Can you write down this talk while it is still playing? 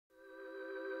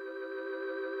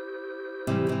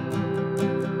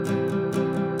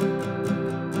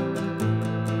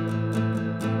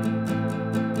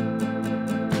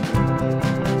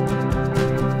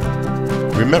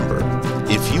remember,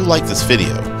 if you like this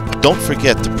video, don't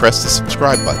forget to press the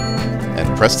subscribe button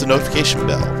and press the notification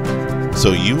bell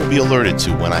so you will be alerted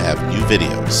to when I have new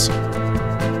videos.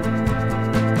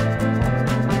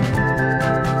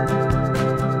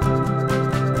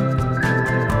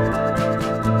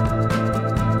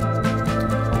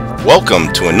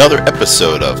 Welcome to another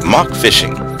episode of Mach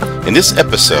Fishing. In this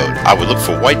episode, I would look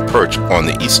for white perch on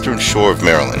the eastern shore of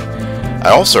Maryland. I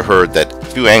also heard that a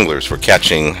few anglers were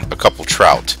catching a couple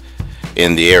trout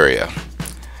in the area.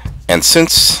 And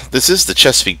since this is the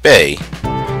Chesapeake Bay,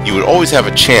 you would always have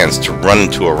a chance to run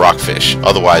into a rockfish,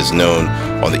 otherwise known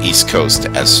on the East Coast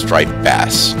as striped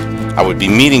bass. I would be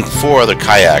meeting 4 other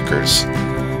kayakers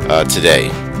today.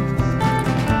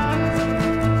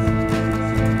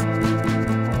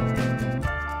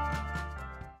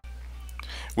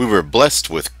 We were blessed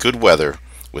with good weather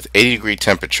with 80-degree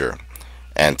temperature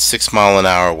and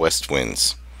 6-mile-an-hour west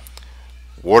winds.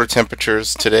 Water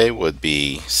temperatures today would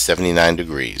be 79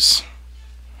 degrees.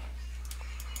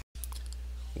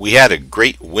 We had a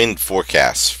great wind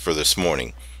forecast for this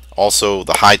morning. Also,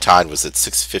 the high tide was at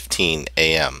 6:15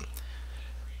 a.m.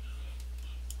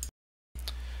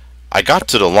 I got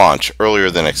to the launch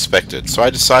earlier than expected, so I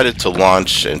decided to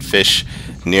launch and fish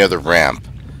near the ramp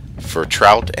for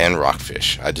trout and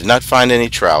rockfish. I did not find any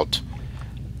trout,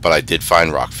 but I did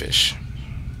find rockfish.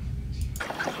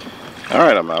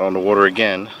 Alright, I'm out on the water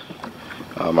again.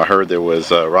 I heard there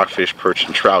was rockfish, perch,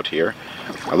 and trout here.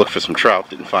 I looked for some trout,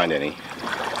 didn't find any.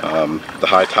 The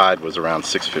high tide was around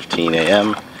 6:15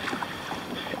 a.m.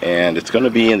 and it's going to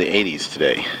be in the 80s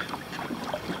today.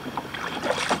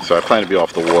 So I plan to be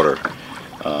off the water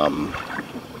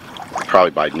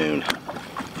probably by noon.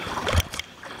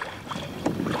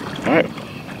 Alright,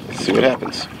 let's see what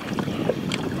happens.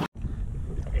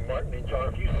 Hey Martin and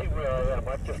John, if you see where I am,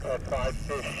 I've just had 5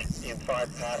 fish in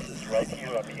 5 passes right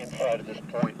here on the inside of this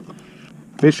point.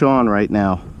 Fish on right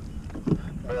now.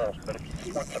 Well, but if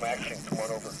you want some action, come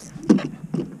on over.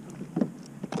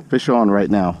 Fish on right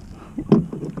now.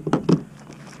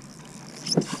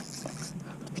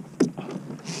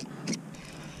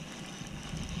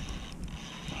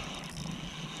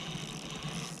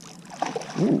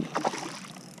 Ooh.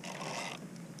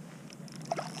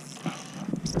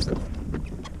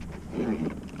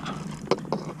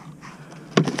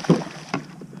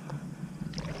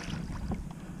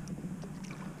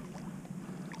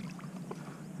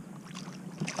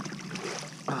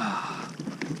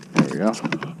 There we go.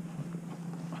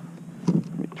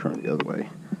 Let me turn the other way.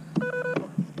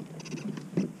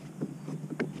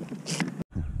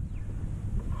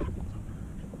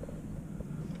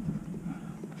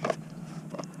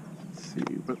 Let's see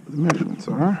what the measurements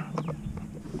are.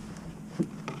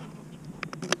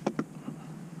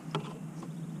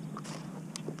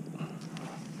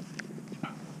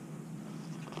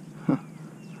 Huh.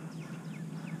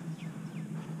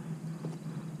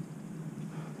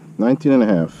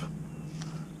 19.5.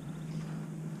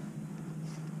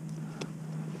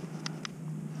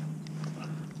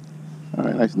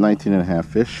 Alright, nice 19.5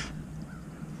 fish.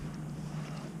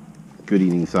 Good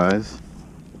eating size.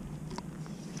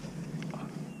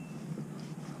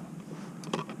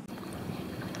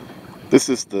 This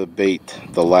is the bait,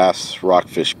 the last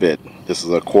rockfish bit. This is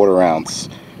a 1/4 ounce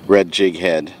red jig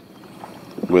head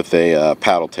with a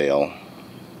paddle tail.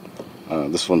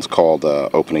 This one's called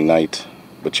Opening Night,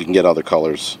 but you can get other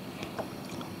colors.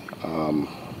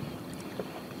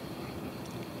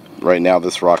 Right now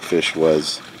this rockfish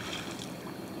was,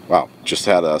 wow, just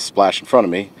had a splash in front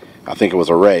of me. I think it was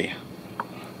a ray.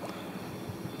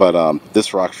 But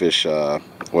this rockfish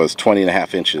was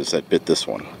 20.5 inches that bit this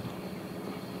one.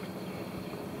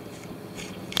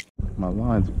 My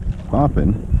line's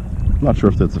bopping. I'm not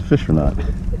sure if that's a fish or not.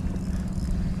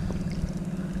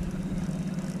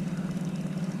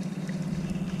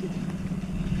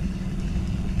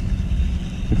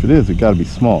 If it is, it got to be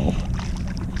small.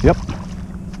 Yep,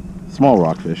 small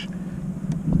rockfish.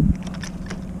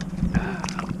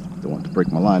 Don't want to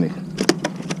break my line.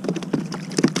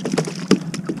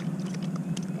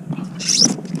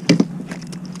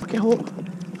 Okay, hold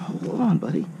on,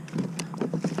 buddy.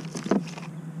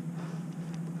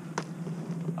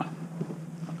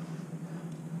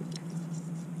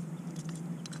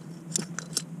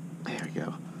 There we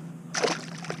go.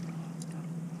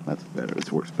 That's better.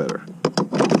 This works better.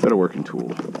 Better working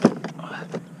tool.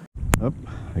 Oh,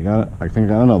 I got it. I think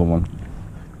I got another one.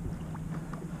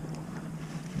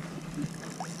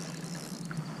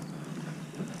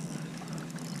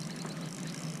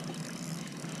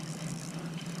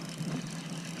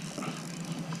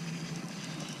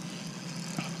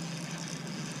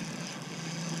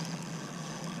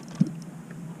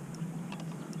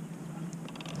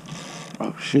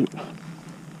 Oh shoot.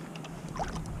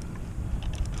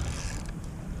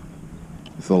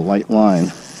 It's a light line.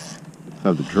 I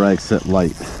have the drag set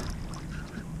light.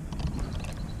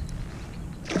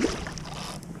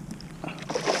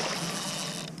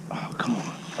 Oh, come on.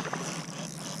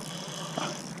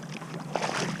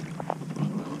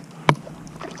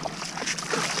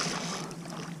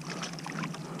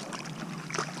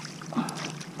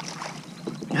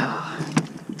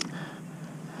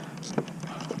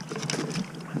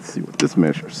 Let's see what this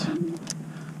measures.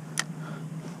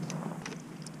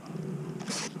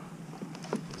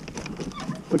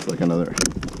 Looks like another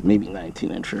maybe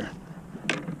 19-incher.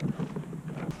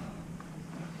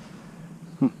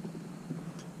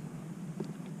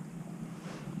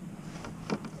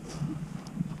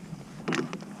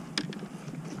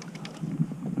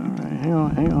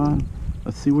 Alright, hang on.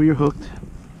 Let's see where you're hooked.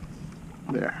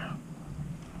 There.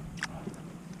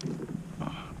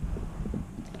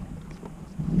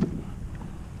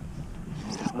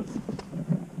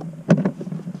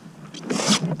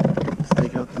 Let's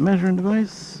take out the measuring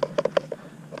device.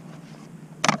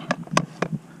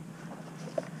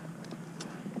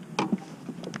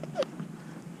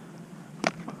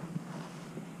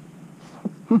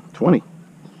 20.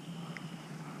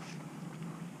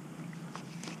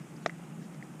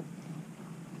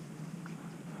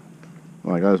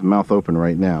 Well, I got his mouth open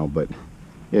right now, but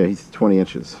yeah, he's 20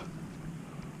 inches.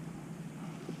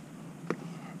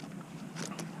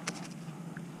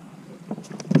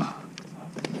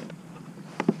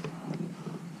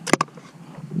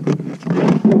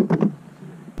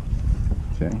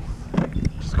 Okay,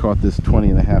 just caught this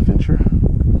 20.5-incher.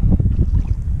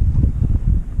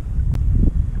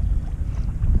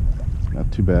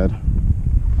 Not too bad.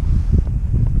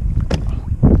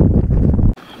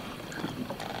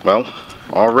 Well,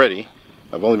 already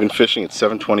I've only been fishing at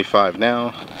 7:25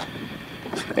 now,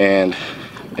 and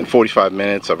in 45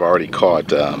 minutes I've already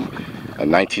caught a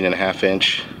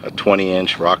 19.5-inch, a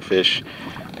 20-inch rockfish,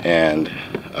 and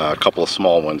a couple of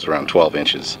small ones around 12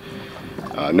 inches.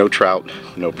 No trout,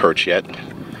 no perch yet,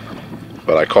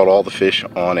 but I caught all the fish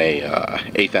on a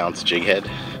 1/8 ounce jig head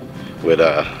with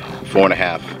a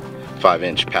 4.5,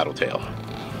 5-inch paddle tail.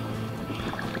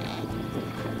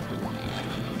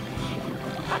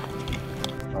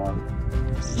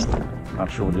 Not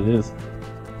sure what it is.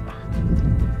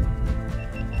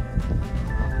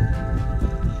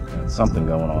 Got something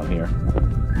going on here.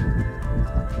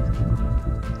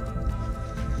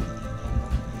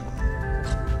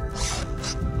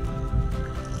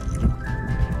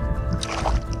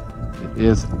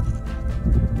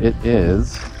 It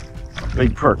is a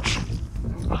big perch.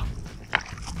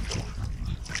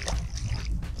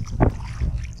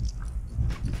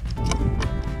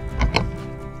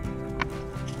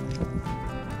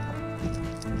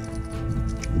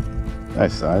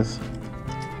 Nice size.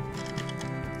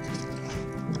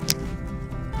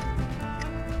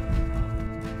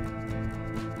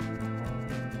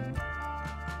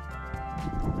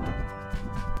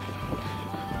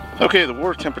 Okay, the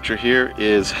water temperature here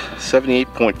is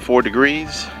 78.4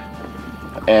 degrees,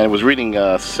 and it was reading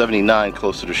 79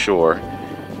 closer to shore.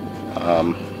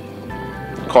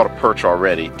 Caught a perch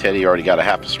already. Teddy already got a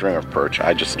half a string of perch.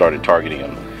 I just started targeting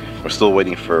him. We're still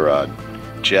waiting for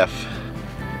Jeff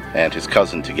and his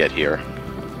cousin to get here.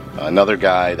 Another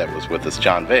guy that was with us,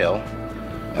 John Vale,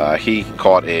 he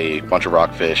caught a bunch of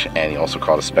rockfish, and he also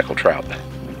caught a speckled trout,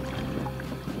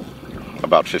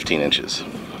 about 15 inches.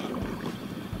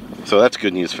 So that's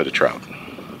good news for the trout.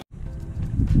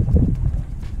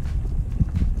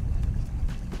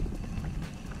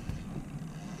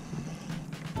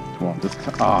 Come on, this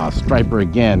striper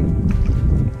again.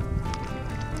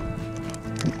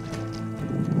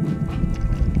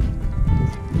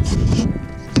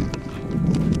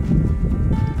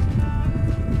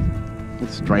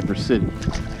 It's Striper City.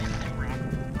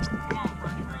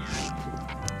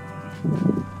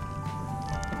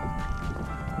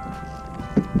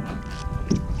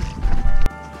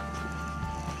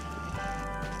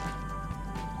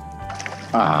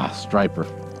 Striper.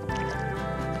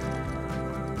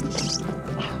 Is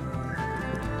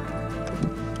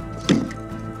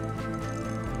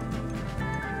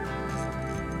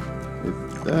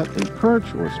that a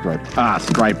perch or a striper?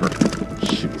 Striper.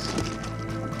 Jeez.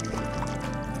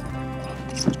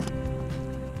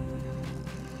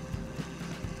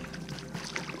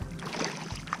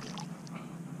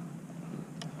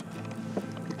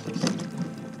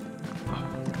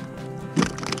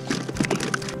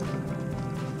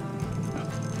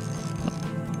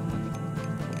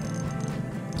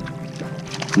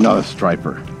 Another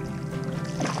striper.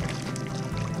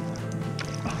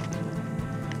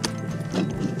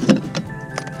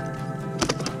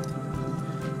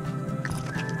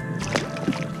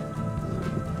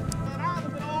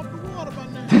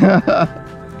 With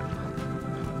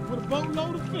a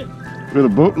boatload of fish. With a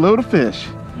boatload of fish.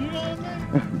 You know what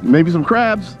I mean? Maybe some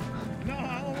crabs. No,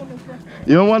 I don't want no crabs.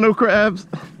 You don't want no crabs?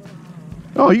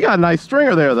 Oh, you got a nice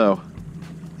stringer there, though.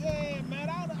 Yeah, man.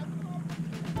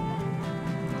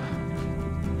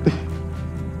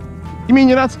 You mean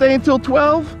you're not staying till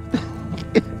 12?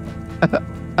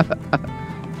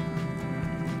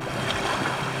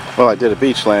 Well, I did a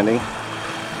beach landing.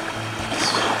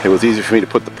 It was easy for me to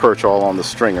put the perch all on the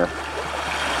stringer.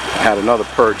 I had another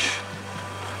perch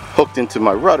hooked into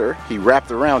my rudder. He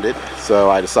wrapped around it, so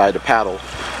I decided to paddle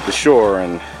the shore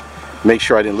and make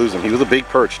sure I didn't lose him. He was a big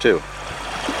perch too.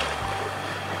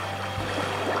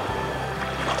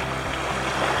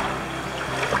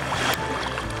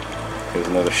 Here's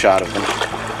another shot of him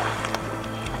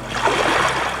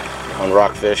on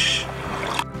rockfish.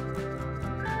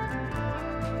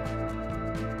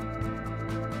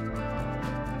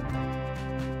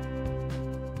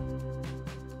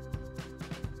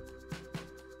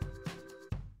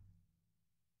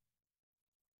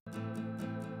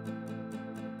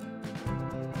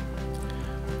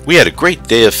 We had a great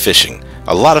day of fishing.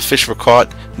 A lot of fish were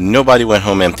caught. Nobody went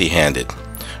home empty-handed.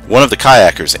 One of the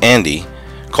kayakers, Andy,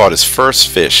 caught his first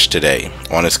fish today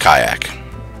on his kayak.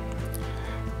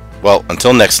 Well,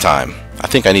 until next time, I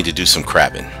think I need to do some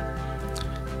crabbing.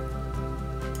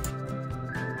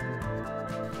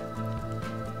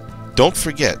 Don't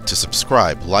forget to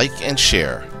subscribe, like, and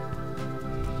share.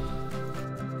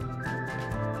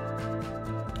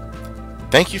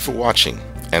 Thank you for watching,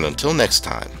 and until next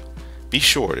time, be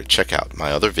sure to check out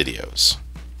my other videos.